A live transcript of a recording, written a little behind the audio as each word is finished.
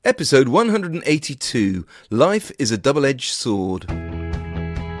Episode 182, Life is a Double-Edged Sword.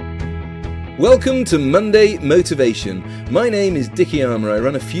 Welcome to Monday Motivation. My name is Dickie Armour. I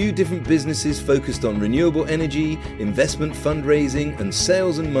run a few different businesses focused on renewable energy, investment fundraising, and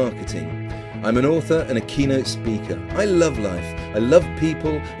sales and marketing. I'm an author and a keynote speaker. I love life, I love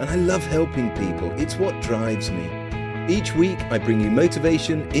people, and I love helping people. It's what drives me. Each week, I bring you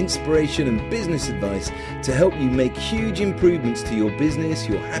motivation, inspiration, and business advice to help you make huge improvements to your business,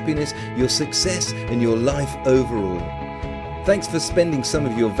 your happiness, your success, and your life overall. Thanks for spending some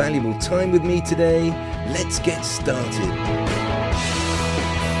of your valuable time with me today. Let's get started.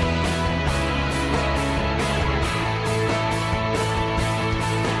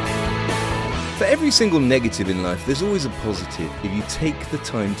 For every single negative in life, there's always a positive if you take the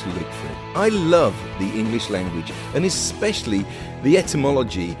time to look for it. I love the English language, and especially the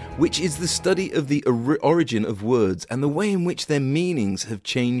etymology, which is the study of the origin of words and the way in which their meanings have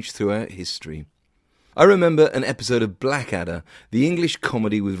changed throughout history. I remember an episode of Blackadder, the English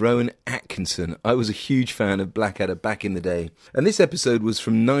comedy with Rowan Atkinson. I was a huge fan of Blackadder back in the day. And this episode was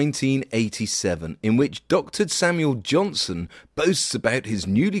from 1987, in which Dr. Samuel Johnson boasts about his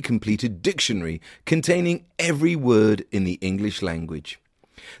newly completed dictionary containing every word in the English language.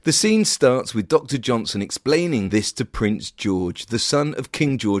 The scene starts with Dr. Johnson explaining this to Prince George, the son of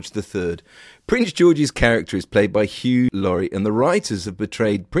King George III. Prince George's character is played by Hugh Laurie, and the writers have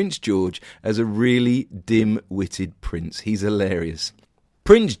portrayed Prince George as a really dim-witted prince. He's hilarious.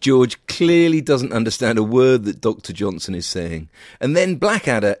 Prince George clearly doesn't understand a word that Dr. Johnson is saying. And then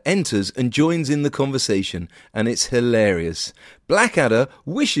Blackadder enters and joins in the conversation, and it's hilarious. Blackadder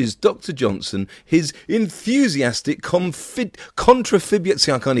wishes Dr. Johnson his enthusiastic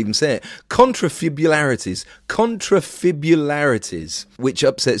contrafibularities, which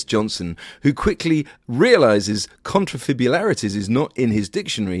upsets Johnson, who quickly realizes contrafibularities is not in his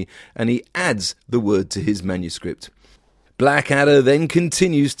dictionary, and he adds the word to his manuscript. Blackadder then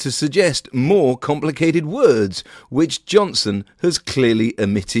continues to suggest more complicated words, which Johnson has clearly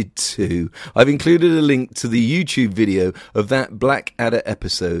omitted too. I've included a link to the YouTube video of that Blackadder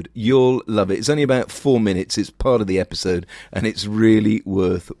episode. You'll love it. It's only about 4 minutes. It's part of the episode, and it's really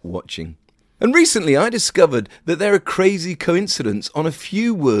worth watching. And recently I discovered that there are crazy coincidences on a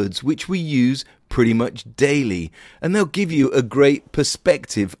few words which we use pretty much daily, and they'll give you a great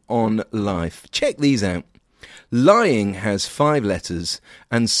perspective on life. Check these out. Lying has 5 letters,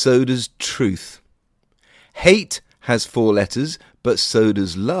 and so does truth. Hate has 4 letters, but so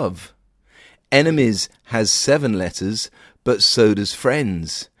does love. Enemies has 7 letters, but so does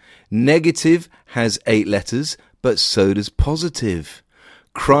friends. Negative has 8 letters, but so does positive.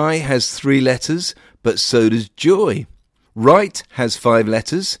 Cry has 3 letters, but so does joy. Right has 5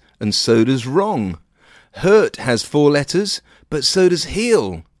 letters, and so does wrong. Hurt has 4 letters, but so does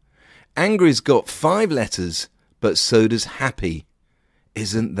heal. Angry's got 5 letters, but so does happy.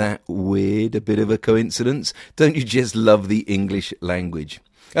 Isn't that weird? A bit of a coincidence? Don't you just love the English language?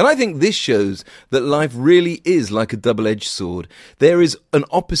 And I think this shows that life really is like a double-edged sword. There is an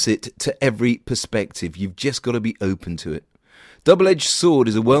opposite to every perspective. You've just got to be open to it. Double-edged sword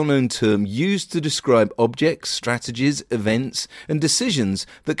is a well-known term used to describe objects, strategies, events, and decisions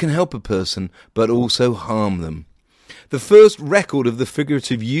that can help a person, but also harm them. The first record of the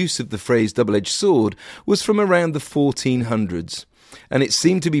figurative use of the phrase double-edged sword was from around the 1400s, and it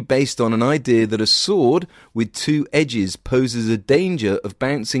seemed to be based on an idea that a sword with 2 edges poses a danger of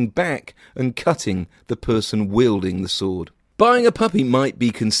bouncing back and cutting the person wielding the sword. Buying a puppy might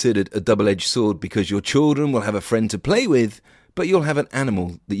be considered a double-edged sword because your children will have a friend to play with, but you'll have an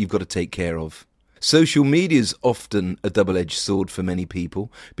animal that you've got to take care of. Social media is often a double-edged sword for many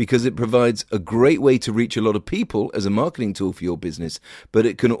people because it provides a great way to reach a lot of people as a marketing tool for your business, but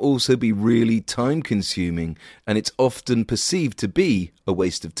it can also be really time-consuming, and it's often perceived to be a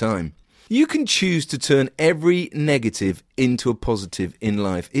waste of time. You can choose to turn every negative into a positive in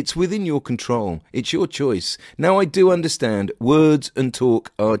life. It's within your control. It's your choice. Now, I do understand words and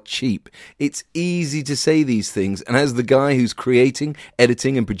talk are cheap. It's easy to say these things, and as the guy who's creating,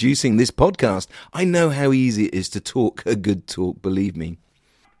 editing, and producing this podcast, I know how easy it is to talk a good talk, believe me.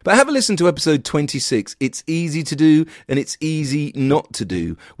 But have a listen to episode 26, It's Easy to Do and It's Easy Not to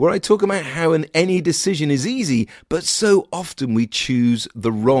Do, where I talk about how any decision is easy, but so often we choose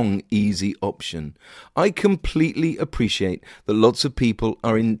the wrong easy option. I completely appreciate that lots of people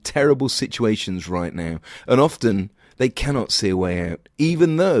are in terrible situations right now, and often they cannot see a way out.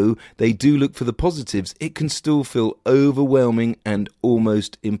 Even though they do look for the positives, it can still feel overwhelming and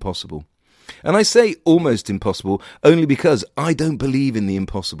almost impossible. And I say almost impossible only because I don't believe in the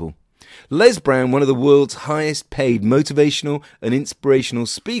impossible. Les Brown, one of the world's highest paid motivational and inspirational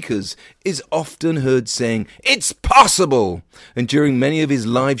speakers, is often heard saying, "It's possible!" And during many of his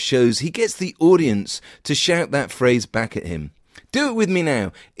live shows, he gets the audience to shout that phrase back at him. Do it with me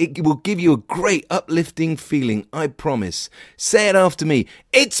now. It will give you a great uplifting feeling, I promise. Say it after me.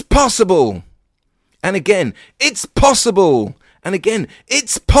 It's possible! And again, it's possible! And again,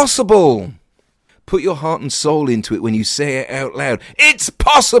 it's possible! Put your heart and soul into it when you say it out loud. It's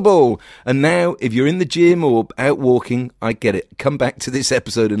possible! And now, if you're in the gym or out walking, I get it. Come back to this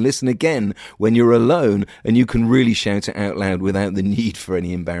episode and listen again when you're alone and you can really shout it out loud without the need for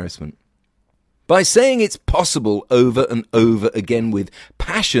any embarrassment. By saying it's possible over and over again with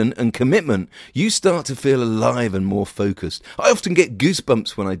passion and commitment, you start to feel alive and more focused. I often get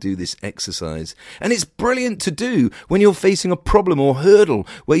goosebumps when I do this exercise. And it's brilliant to do when you're facing a problem or hurdle,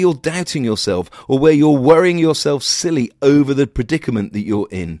 where you're doubting yourself or where you're worrying yourself silly over the predicament that you're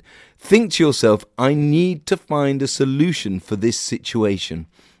in. Think to yourself, I need to find a solution for this situation.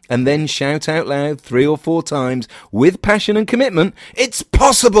 And then shout out loud 3 or 4 times with passion and commitment, it's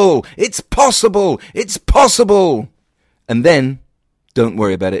possible, it's possible, it's possible. And then don't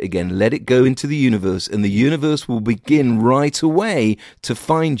worry about it again. Let it go into the universe, and the universe will begin right away to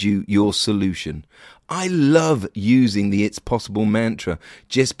find you your solution. I love using the "it's possible" mantra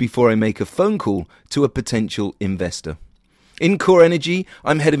just before I make a phone call to a potential investor. In Core Energy,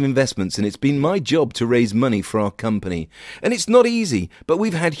 I'm head of investments, and it's been my job to raise money for our company. And it's not easy, but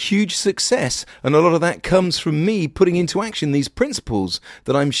we've had huge success, and a lot of that comes from me putting into action these principles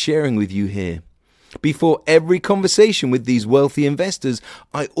that I'm sharing with you here. Before every conversation with these wealthy investors,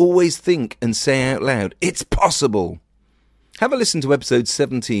 I always think and say out loud, it's possible. Have a listen to episode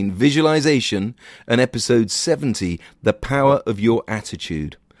 17, Visualization, and episode 70, The Power of Your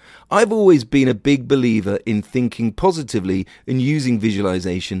Attitude. I've always been a big believer in thinking positively and using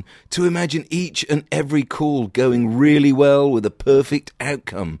visualization to imagine each and every call going really well with a perfect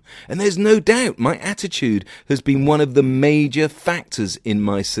outcome. And there's no doubt my attitude has been one of the major factors in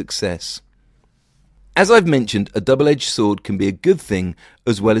my success. As I've mentioned, a double-edged sword can be a good thing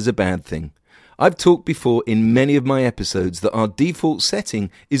as well as a bad thing. I've talked before in many of my episodes that our default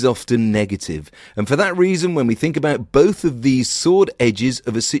setting is often negative. And for that reason, when we think about both of these sword edges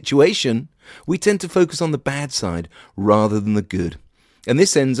of a situation, we tend to focus on the bad side rather than the good. And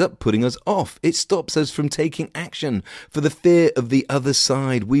this ends up putting us off. It stops us from taking action for the fear of the other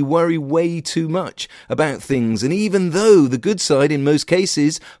side. We worry way too much about things. And even though the good side in most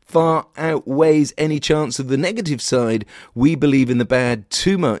cases far outweighs any chance of the negative side, we believe in the bad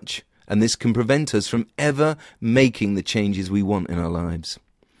too much. And this can prevent us from ever making the changes we want in our lives.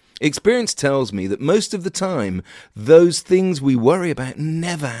 Experience tells me that most of the time, those things we worry about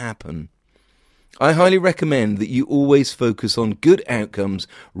never happen. I highly recommend that you always focus on good outcomes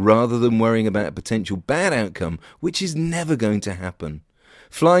rather than worrying about a potential bad outcome, which is never going to happen.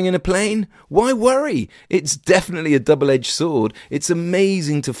 Flying in a plane? Why worry? It's definitely a double-edged sword. It's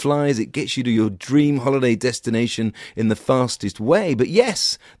amazing to fly as it gets you to your dream holiday destination in the fastest way. But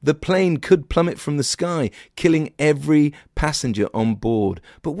yes, the plane could plummet from the sky, killing every passenger on board.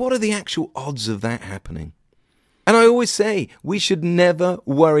 But what are the actual odds of that happening? And I always say, we should never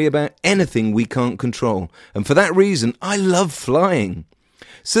worry about anything we can't control. And for that reason, I love flying.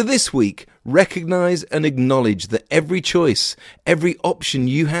 So this week, recognize and acknowledge that every choice, every option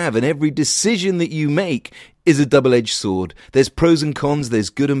you have, and every decision that you make is a double-edged sword. There's pros and cons,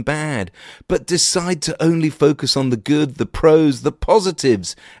 there's good and bad. But decide to only focus on the good, the pros, the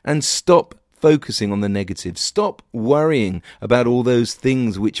positives, and stop focusing on the negatives. Stop worrying about all those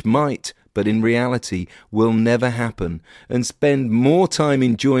things which might, but in reality will never happen, and spend more time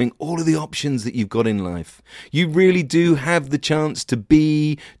enjoying all of the options that you've got in life. You really do have the chance to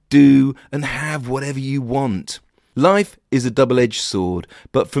be, do, and have whatever you want. Life is a double-edged sword,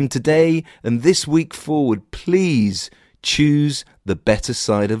 but from today and this week forward, please choose the better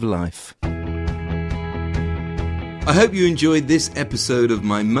side of life. I hope you enjoyed this episode of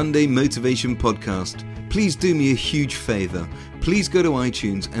my Monday Motivation Podcast. Please do me a huge favour. Please go to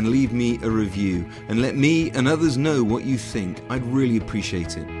iTunes and leave me a review and let me and others know what you think. I'd really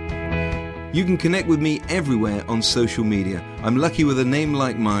appreciate it. You can connect with me everywhere on social media. I'm lucky with a name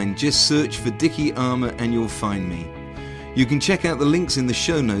like mine. Just search for Dickie Armour and you'll find me. You can check out the links in the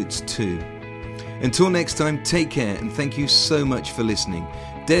show notes too. Until next time, take care and thank you so much for listening.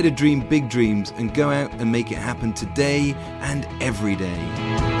 Dare to dream big dreams and go out and make it happen today and every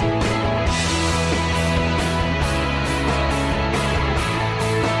day.